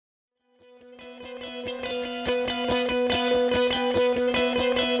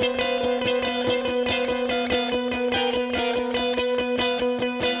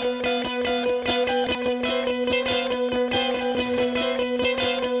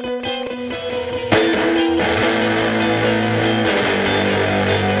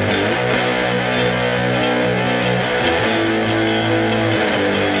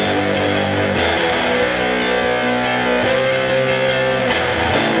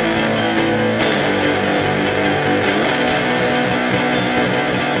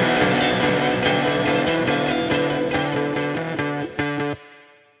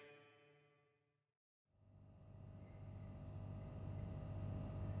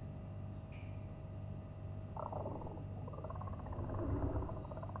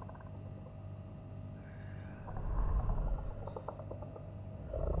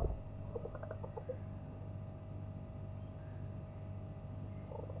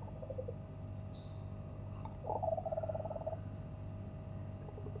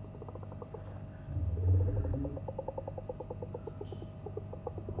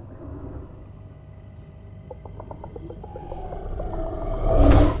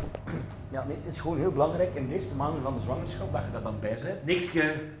Ja, nee, het is gewoon heel belangrijk in de eerste maanden van de zwangerschap dat je dat dan bijzet.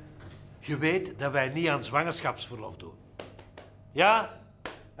 Nikske, je weet dat wij niet aan zwangerschapsverlof doen. Ja,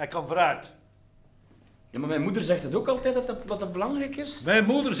 hij kan vooruit. Ja, maar mijn moeder zegt het ook altijd dat dat belangrijk is. Mijn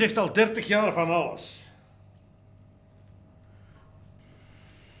moeder zegt al 30 jaar van alles.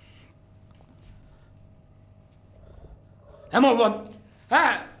 Hé, maar wat...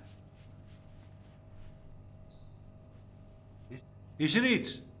 Hé! Is er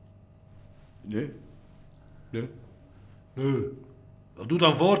iets? Nee. Nee. Nee. Wel, doe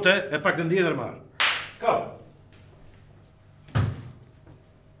dan voort, hè. En pak een dier er maar. Kom.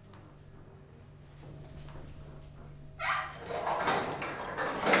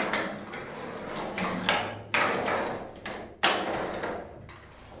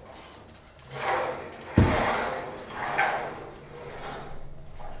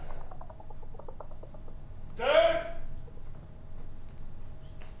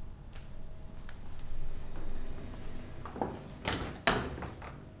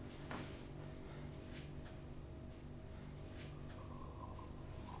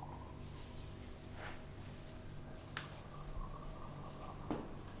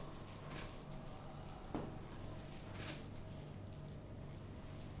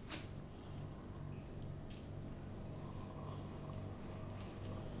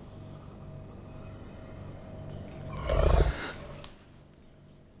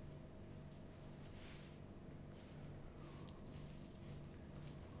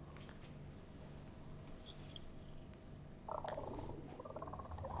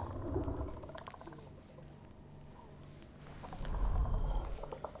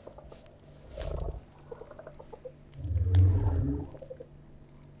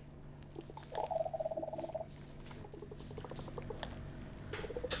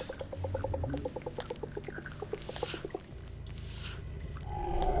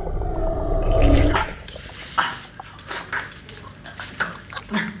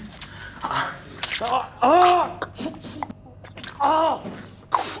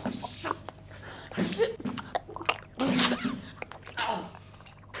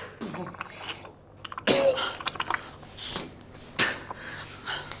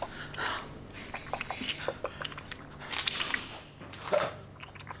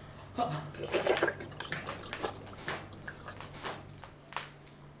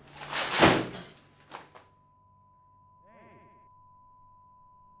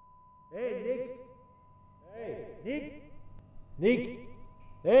 Niek?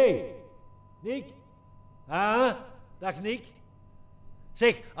 Hey, Niek? Ah, dag Niek.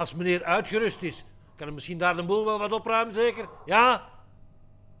 Zeg, als meneer uitgerust is, kan hij misschien daar de boel wel wat opruimen, zeker? Ja?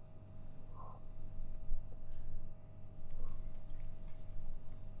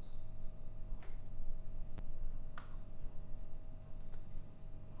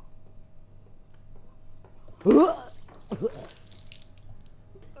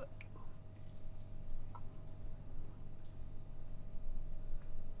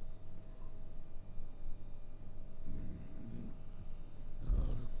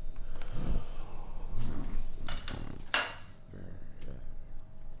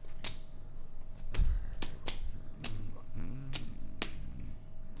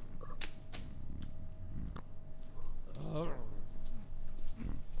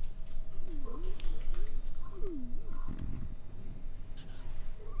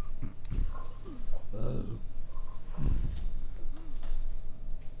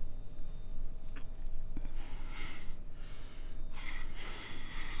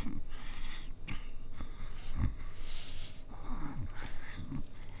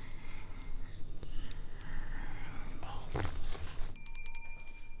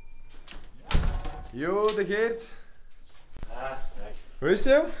 Yo, de Geert. Ah, kijk. Hoe is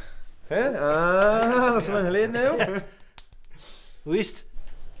het, joh? Hè? Ah, dat is lang geleden, hè, joh. Hoe is het?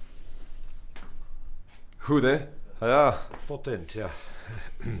 Goed, hè? Ah, ja. Potent, ja.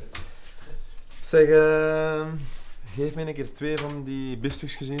 Zeg, geef me een keer 2 van die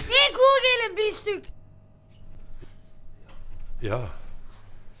biefstuks gezien. Nee, ik wil geen biefstuk. Ja.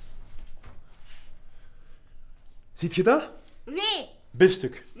 Ziet je dat? Nee.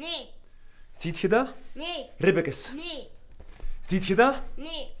 Biefstuk. Nee. Ziet je dat? Nee. Ribbekes. Nee. Ziet je dat?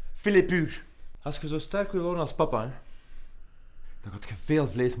 Nee. Filet puur. Als je zo sterk wil worden als papa, hè, dan gaat je veel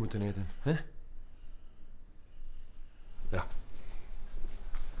vlees moeten eten, hè? Ja.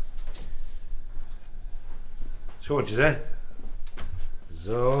 Schoontjes, hè?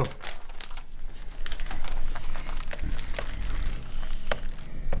 Zo.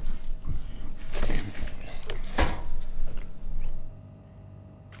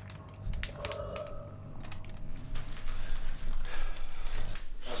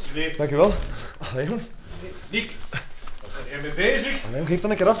 Alsjeblieft. Dankjewel. Allee, jong. Nick, waar ben jij mee bezig? Allee, jong, geef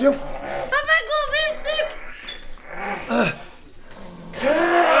dan een keer af, joh. Papa, ik wil biefstuk.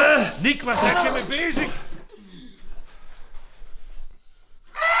 Nick, waar ben jij mee bezig?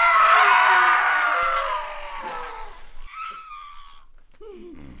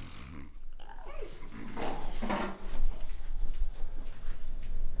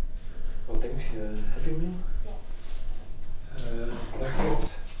 Wat denk je? Heb je hem? Dag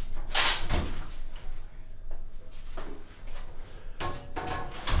Bert.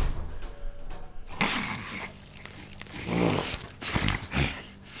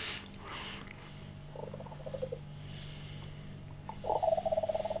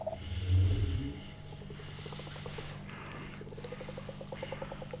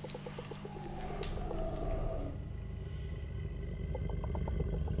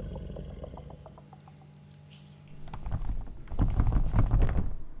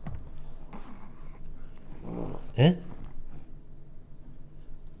 Hè?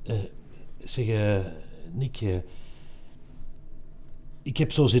 Zeg, Nick, ik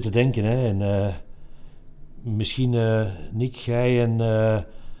heb zo zitten denken, hè, en misschien, Nick, jij en,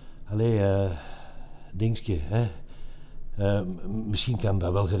 Dingske, hè? Misschien kan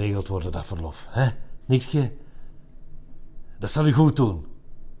dat wel geregeld worden, dat verlof, hè? Nikske? Dat zal u goed doen.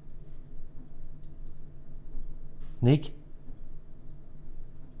 Nick?